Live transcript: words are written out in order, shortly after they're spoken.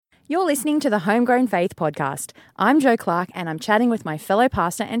You're listening to the Homegrown Faith podcast. I'm Jo Clark, and I'm chatting with my fellow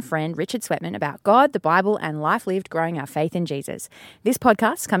pastor and friend Richard Sweatman about God, the Bible, and life lived growing our faith in Jesus. This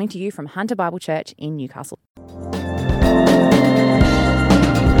podcast is coming to you from Hunter Bible Church in Newcastle.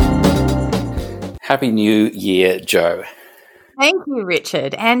 Happy New Year, Jo. Thank you,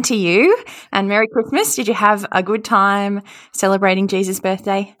 Richard, and to you, and Merry Christmas. Did you have a good time celebrating Jesus'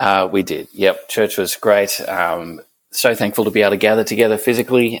 birthday? We did. Yep, church was great. So thankful to be able to gather together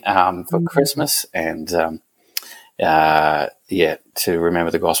physically for Christmas and, to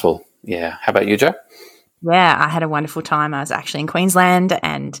remember the gospel. Yeah. How about you, Jo? Yeah, I had a wonderful time. I was actually in Queensland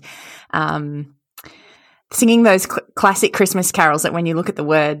and singing those classic Christmas carols that when you look at the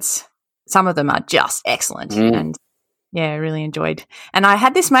words, some of them are just excellent. And yeah, I really enjoyed. And I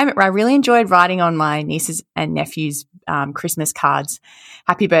had this moment where I really enjoyed writing on my nieces and nephews' Christmas cards,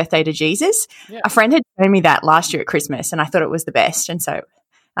 happy birthday to Jesus. Yeah. A friend had shown me that last year at Christmas and I thought it was the best. And so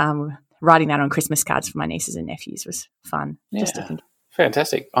writing that on Christmas cards for my nieces and nephews was fun. Yeah. Just to think.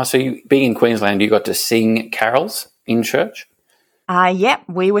 Fantastic. Oh, so you, being in Queensland, you got to sing carols in church? Yep,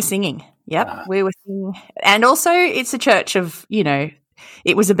 we were singing. We were singing. And also it's a church of,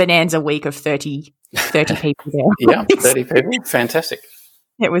 it was a bonanza week of 30 people there. Yeah, 30 people. Fantastic.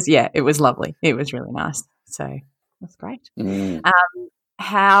 It was lovely. It was really nice. So that's great. What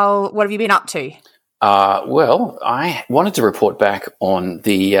have you been up to? Well, I wanted to report back on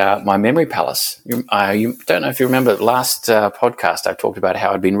the my memory palace. You don't know if you remember last podcast I talked about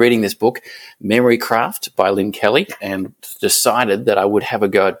how I'd been reading this book, Memory Craft by Lynn Kelly, and decided that I would have a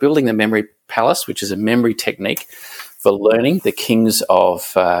go at building the memory palace, which is a memory technique for learning the kings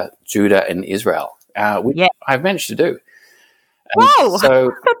of Judah and Israel, which I've managed to do. Whoa!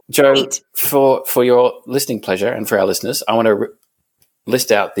 So, Jo, for your listening pleasure and for our listeners, I want to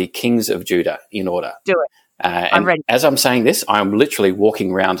list out the kings of Judah in order. Do it. I'm ready. As I'm saying this, I'm literally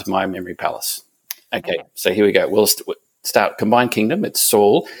walking around my memory palace. Okay. So here we go. We'll start combined kingdom. It's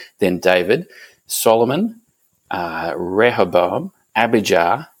Saul, then David, Solomon, Rehoboam,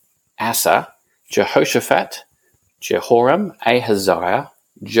 Abijah, Asa, Jehoshaphat, Jehoram, Ahaziah,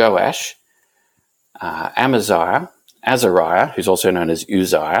 Joash, Amaziah, Azariah, who's also known as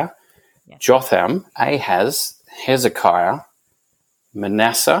Uzziah, Jotham, Ahaz, Hezekiah,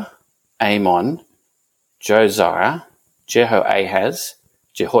 Manasseh, Amon, Josiah, Jehoahaz,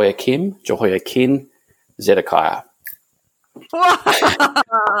 Jehoiakim, Zedekiah. Wow.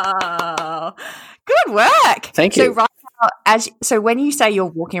 Good work. Thank you. So right now, so when you say you're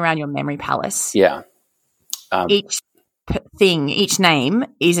walking around your memory palace, each name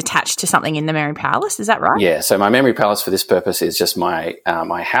is attached to something in the memory palace. Is that right? Yeah. So my memory palace for this purpose is just my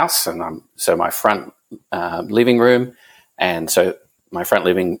my house, and so my front living room, and so my front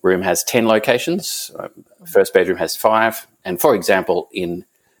living room has 10 locations. First bedroom has 5, and for example, in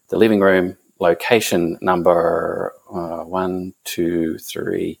the living room, location number 1, 2,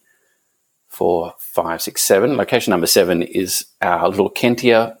 3, 4, 5, 6, 7. Location number 7 is our little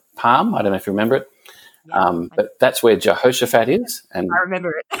Kentia palm. I don't know if you remember it. But that's where Jehoshaphat is. And I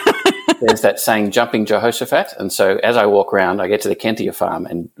remember it. There's that saying, jumping Jehoshaphat. And so as I walk around, I get to the Kentia farm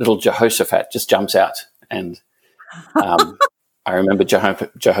and little Jehoshaphat just jumps out. And I remember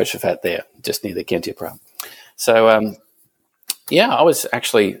Jehoshaphat there, just near the Kentia farm. So, I was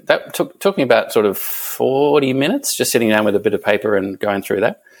actually, that took me about sort of 40 minutes just sitting down with a bit of paper and going through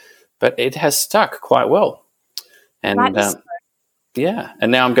that. But it has stuck quite well. And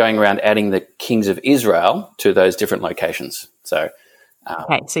and now I'm going around adding the kings of Israel to those different locations. So,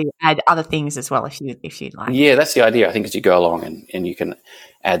 so you add other things as well if you'd like. Yeah, that's the idea. I think as you go along and you can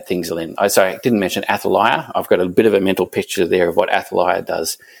add things in. I didn't mention Athaliah. I've got a bit of a mental picture there of what Athaliah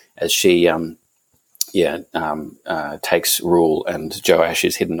does as she takes rule and Joash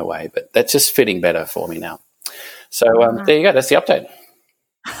is hidden away. But that's just fitting better for me now. So there you go. That's the update.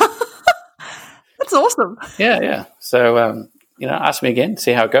 That's awesome. Yeah. So. Ask me again,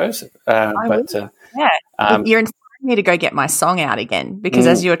 see how it goes. You're inspiring me to go get my song out again because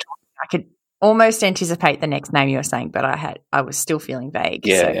as you were talking, I could almost anticipate the next name you were saying, but I was still feeling vague.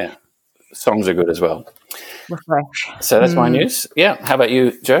 Yeah. Songs are good as well. Refresh. So that's my news. Yeah. How about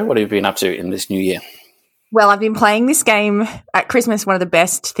you, Jo? What have you been up to in this new year? Well, I've been playing this game at Christmas. One of the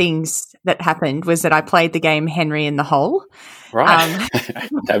best things that happened was that I played the game Henry in the Hole. Right.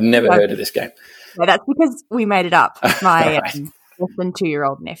 I've never heard of this game. Yeah, that's because we made it up, my less than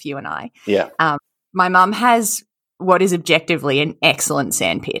 2-year-old nephew and I. Yeah. My mum has what is objectively an excellent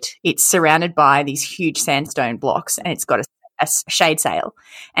sandpit. It's surrounded by these huge sandstone blocks and it's got a shade sail.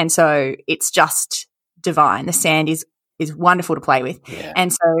 And so it's just divine. The sand is is wonderful to play with. Yeah.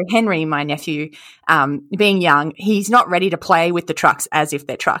 And so Henry, my nephew, being young, he's not ready to play with the trucks as if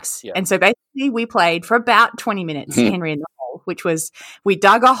they're trucks. Yeah. And so basically we played for about 20 minutes, Henry in the hole, which was we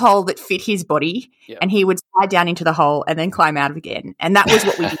dug a hole that fit his body and he would slide down into the hole and then climb out of again. And that was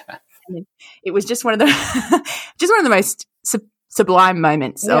what we did. And it was just one of the most sublime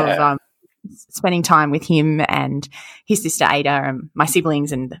moments of spending time with him and his sister Ada and my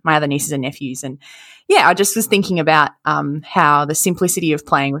siblings and my other nieces and nephews. And I just was thinking about how the simplicity of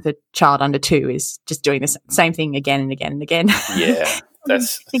playing with a child under 2 is just doing the same thing again and again and again. Yeah,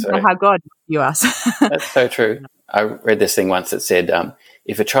 that's think about how God views us. That's so true. I read this thing once that said,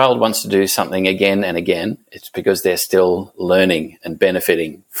 if a child wants to do something again and again, it's because they're still learning and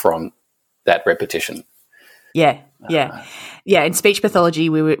benefiting from that repetition. Yeah. In speech pathology,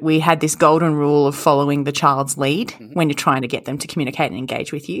 we had this golden rule of following the child's lead when you're trying to get them to communicate and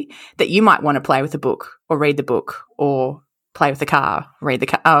engage with you, that you might want to play with the book or read the book or play with the car, read the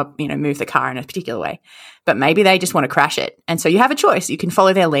car, move the car in a particular way. But maybe they just want to crash it. And so you have a choice. You can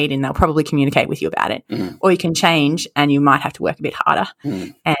follow their lead and they'll probably communicate with you about it. Or you can change and you might have to work a bit harder.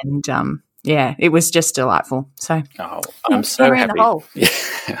 And it was just delightful. So I'm so happy.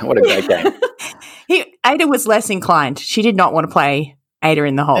 Yeah, what a great game. Ada was less inclined. She did not want to play Ada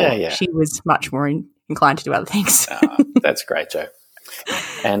in the hole. Yeah. She was much more inclined to do other things. That's great, Jo.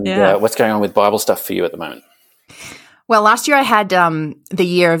 And what's going on with Bible stuff for you at the moment? Well, last year I had the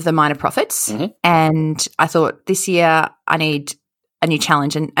year of the Minor Prophets, and I thought this year I need a new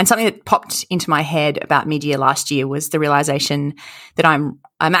challenge. And something that popped into my head about mid-year last year was the realization that I'm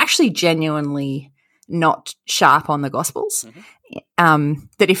actually genuinely not sharp on the Gospels.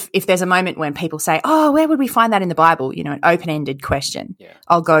 That if there's a moment when people say, oh, where would we find that in the Bible? An open-ended question. Yeah.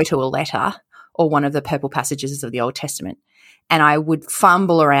 I'll go to a letter or one of the purple passages of the Old Testament, and I would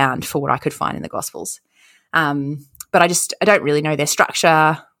fumble around for what I could find in the Gospels. But I don't really know their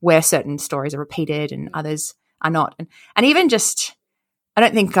structure, where certain stories are repeated and others are not. And even just, I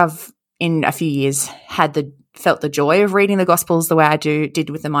don't think I've in a few years felt the joy of reading the Gospels the way I did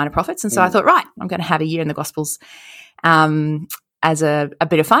with the Minor Prophets. And so I thought, right, I'm going to have a year in the Gospels as a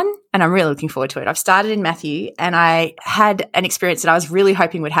bit of fun, and I'm really looking forward to it. I've started in Matthew, and I had an experience that I was really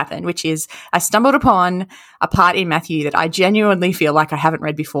hoping would happen, which is I stumbled upon a part in Matthew that I genuinely feel like I haven't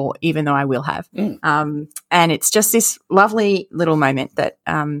read before, even though I will have. And it's just this lovely little moment that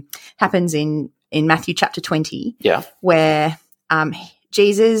happens in Matthew chapter 20, where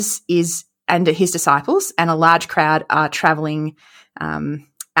Jesus is and his disciples and a large crowd are traveling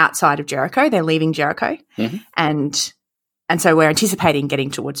outside of Jericho. They're leaving Jericho, and so we're anticipating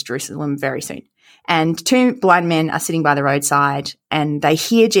getting towards Jerusalem very soon. And 2 blind men are sitting by the roadside, and they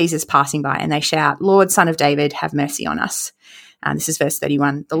hear Jesus passing by, and they shout, "Lord, Son of David, have mercy on us." This is verse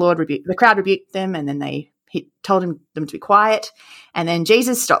 31. The crowd rebuked them, and then he told them to be quiet. And then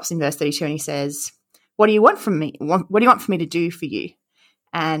Jesus stops in verse 32, and he says, "What do you want from me? What do you want for me to do for you?"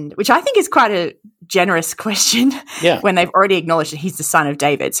 And which I think is quite a generous question when they've already acknowledged that he's the son of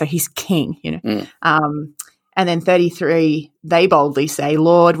David, so he's king, And then 33, they boldly say,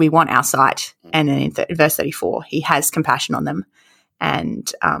 "Lord, we want our sight." And then in verse 34, he has compassion on them and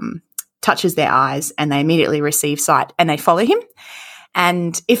touches their eyes, and they immediately receive sight and they follow him.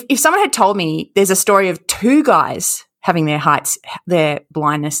 And if someone had told me there's a story of 2 guys having their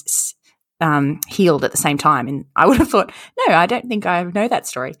blindness healed at the same time, and I would have thought, no, I don't think I know that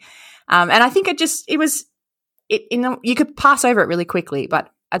story. And I think you could pass over it really quickly, but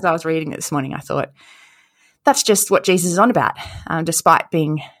as I was reading it this morning, I thought that's just what Jesus is on about. Despite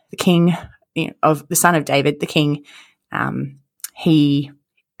being the king of the son of David, the king, he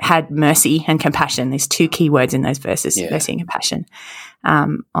had mercy and compassion. There's 2 key words in those verses, mercy and compassion,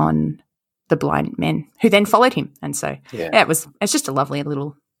 on the blind men who then followed him. And so it's just a lovely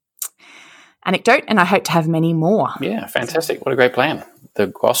little anecdote, and I hope to have many more. Yeah, fantastic. What a great plan. The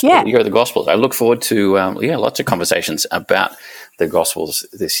Gospel. Yeah. You go to the Gospels. I look forward to lots of conversations about the Gospels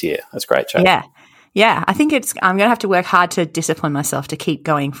this year. That's great, Jo. Yeah. I think I'm going to have to work hard to discipline myself to keep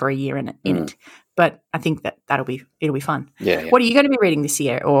going for a year in it. But I think it'll be fun. Yeah. What are you going to be reading this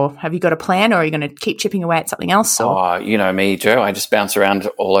year, or have you got a plan, or are you going to keep chipping away at something else? Or? Oh, you know me, Jo. I just bounce around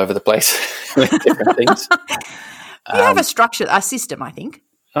all over the place with different things. You have a system, I think.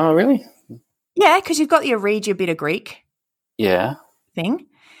 Oh, really? Yeah, because you've got your read your bit of Greek. Yeah. Thing.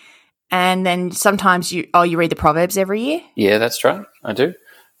 And then sometimes you read the Proverbs every year? Yeah, that's right. I do.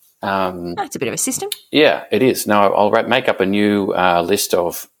 That's a bit of a system. Yeah, it is. No, I'll make up a new list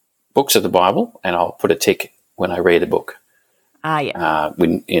of books of the Bible, and I'll put a tick when I read a book. Yeah.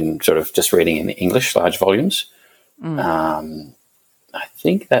 In sort of just reading in English, large volumes. I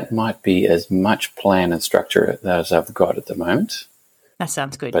think that might be as much plan and structure as I've got at the moment. That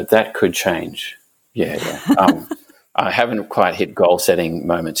sounds good. But that could change. Yeah. I haven't quite hit goal-setting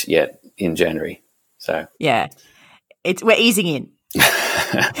moments yet in January. So yeah, we're easing in.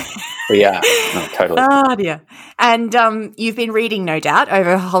 We are. No, totally. Oh, dear. And you've been reading, no doubt,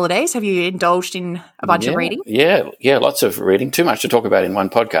 over holidays. Have you indulged in a bunch of reading? Yeah, lots of reading. Too much to talk about in one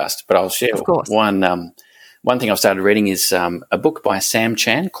podcast, but I'll share one thing I've started reading is a book by Sam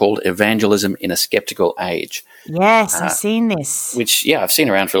Chan called Evangelism in a Skeptical Age. Yes, I've seen this. Which, I've seen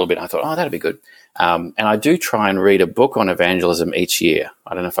around for a little bit. I thought, that'd be good. And I do try and read a book on evangelism each year.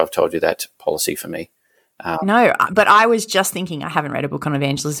 I don't know if I've told you that policy for me. No, but I was just thinking I haven't read a book on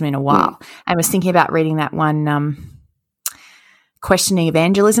evangelism in a while. I was thinking about reading that one, Questioning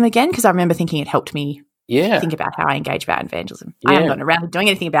Evangelism again, because I remember thinking it helped me think about how I engage about evangelism. I haven't gotten around to doing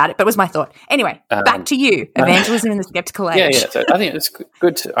anything about it, but it was my thought. Anyway, back to you, Evangelism in the Skeptical Age. Yeah. So I think it's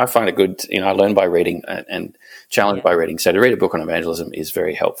good. I find it good. I learn by reading and challenged by reading. So to read a book on evangelism is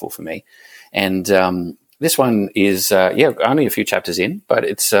very helpful for me. And this one is, only a few chapters in, but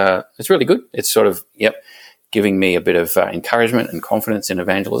it's really good. It's sort of, giving me a bit of encouragement and confidence in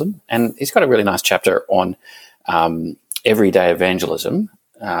evangelism. And he's got a really nice chapter on everyday evangelism,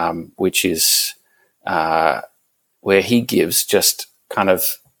 which is where he gives just kind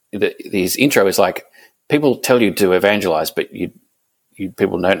of his intro is like, people tell you to evangelize, but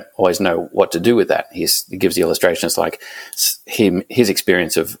people don't always know what to do with that. He gives the illustrations like his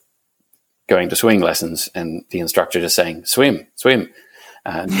experience of going to swimming lessons and the instructor just saying, swim,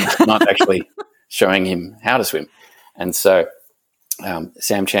 and not actually showing him how to swim. And so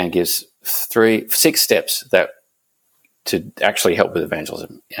Sam Chan gives 6 steps to actually help with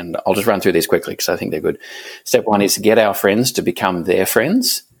evangelism. And I'll just run through these quickly because I think they're good. Step 1 is to get our friends to become their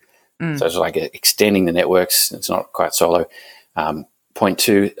friends. So it's like extending the networks. It's not quite solo. Point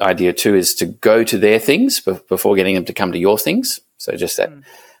 2, idea 2 is to go to their things before getting them to come to your things. So just that.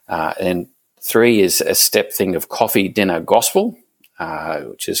 And 3 is a step thing of coffee, dinner, gospel,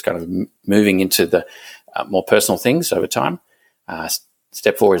 which is kind of moving into the more personal things over time.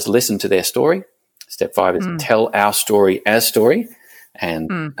 Step 4 is listen to their story. Step 5 is tell our story as story.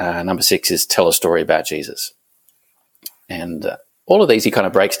 And number 6 is tell a story about Jesus. And all of these he kind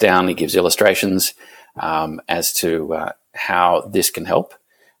of breaks down. He gives illustrations as to how this can help.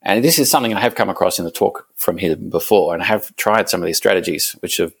 And this is something I have come across in the talk from him before, and I have tried some of these strategies,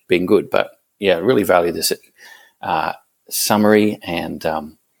 which have been good. But, really value this summary and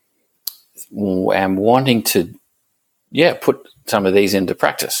am wanting to, put some of these into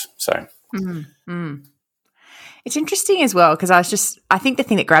practice. So it's interesting as well because I think the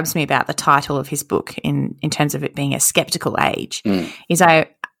thing that grabs me about the title of his book in terms of it being a skeptical age do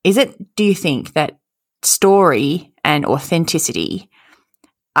you think that story and authenticity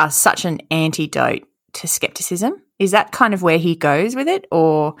are such an antidote to skepticism? Is that kind of where he goes with it,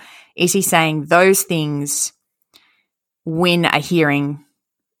 or is he saying those things win a hearing?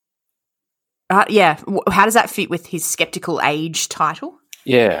 How does that fit with his skeptical age title?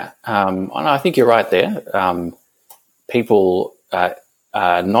 Yeah, I think you're right there. People are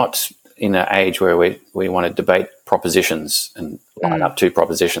not in an age where we want to debate propositions and line up 2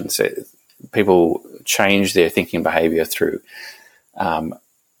 propositions. People change their thinking behavior through under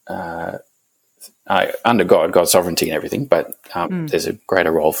God's sovereignty and everything, but there's a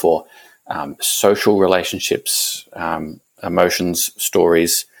greater role for social relationships, emotions,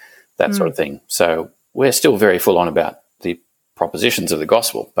 stories, that sort of thing. So we're still very full on about the propositions of the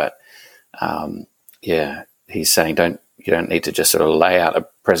gospel, but he's saying you don't need to just sort of lay out a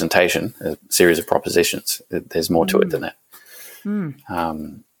presentation, a series of propositions. There's more to it than that.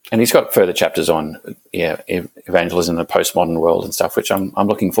 And he's got further chapters on evangelism in a postmodern world and stuff, which I'm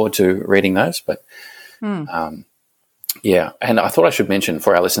looking forward to reading those. But and I thought I should mention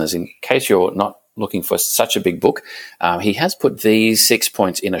for our listeners, in case you're not looking for such a big book, he has put these 6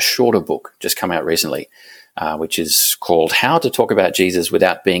 points in a shorter book, just come out recently, which is called How to Talk About Jesus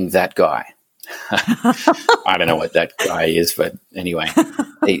Without Being That Guy. I don't know what that guy is, but anyway,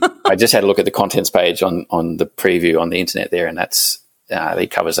 I just had a look at the contents page on the preview on the internet there, and that's he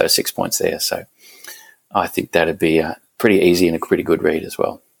covers those 6 points there. So I think that'd be pretty easy and a pretty good read as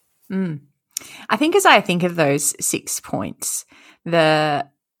well. I think as I think of those 6 points, the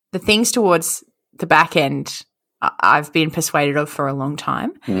things towards the back end I've been persuaded of for a long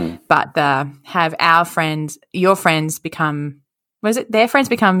time, but have your friends become, was it their friends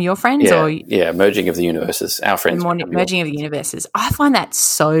become your friends? Merging of the universes, our friends. Merging of the universes. I find that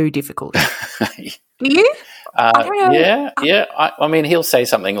so difficult. Do you? I don't know. I mean, he'll say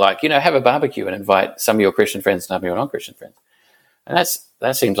something like, have a barbecue and invite some of your Christian friends and some of your non-Christian friends. And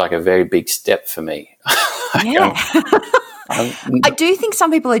that seems like a very big step for me. Yeah. I do think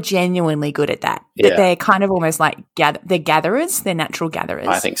some people are genuinely good at that. Yeah. That they're kind of almost like they're gatherers. They're natural gatherers.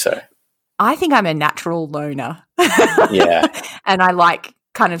 I think so. I think I'm a natural loner. Yeah. And I like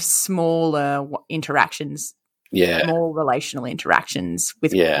kind of smaller interactions. Yeah. More relational interactions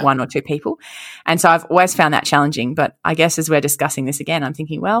with Yeah. one or two people. And so I've always found that challenging. But I guess as we're discussing this again, I'm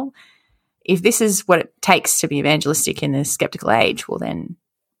thinking, well, if this is what it takes to be evangelistic in the skeptical age, well, then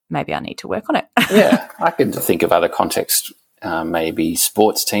maybe I need to work on it. Yeah. I could think of other contexts, maybe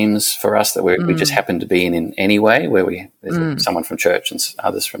sports teams for us that we just happen to be in any way, where there's someone from church and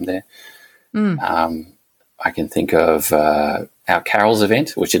others from there. I can think of our Carols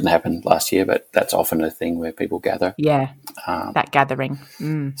event, which didn't happen last year, but that's often a thing where people gather. Yeah, that gathering.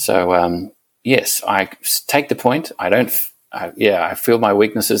 So, yes, I take the point. I feel my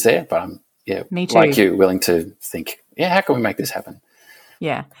weaknesses there, but I'm, Me too. like you, willing to think, how can we make this happen?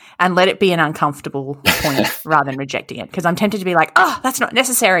 Yeah, and let it be an uncomfortable point rather than rejecting it, because I'm tempted to be like, oh, that's not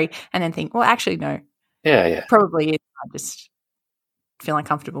necessary, and then think, well, actually, no. Yeah. Probably is. I just feel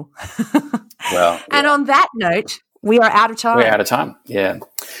uncomfortable. Well, and on that note, we are out of time. We're out of time, yeah.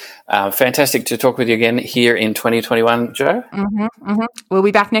 Fantastic to talk with you again here in 2021, Jo. We'll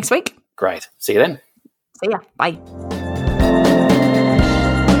be back next week. Great. See you then. See ya. Bye.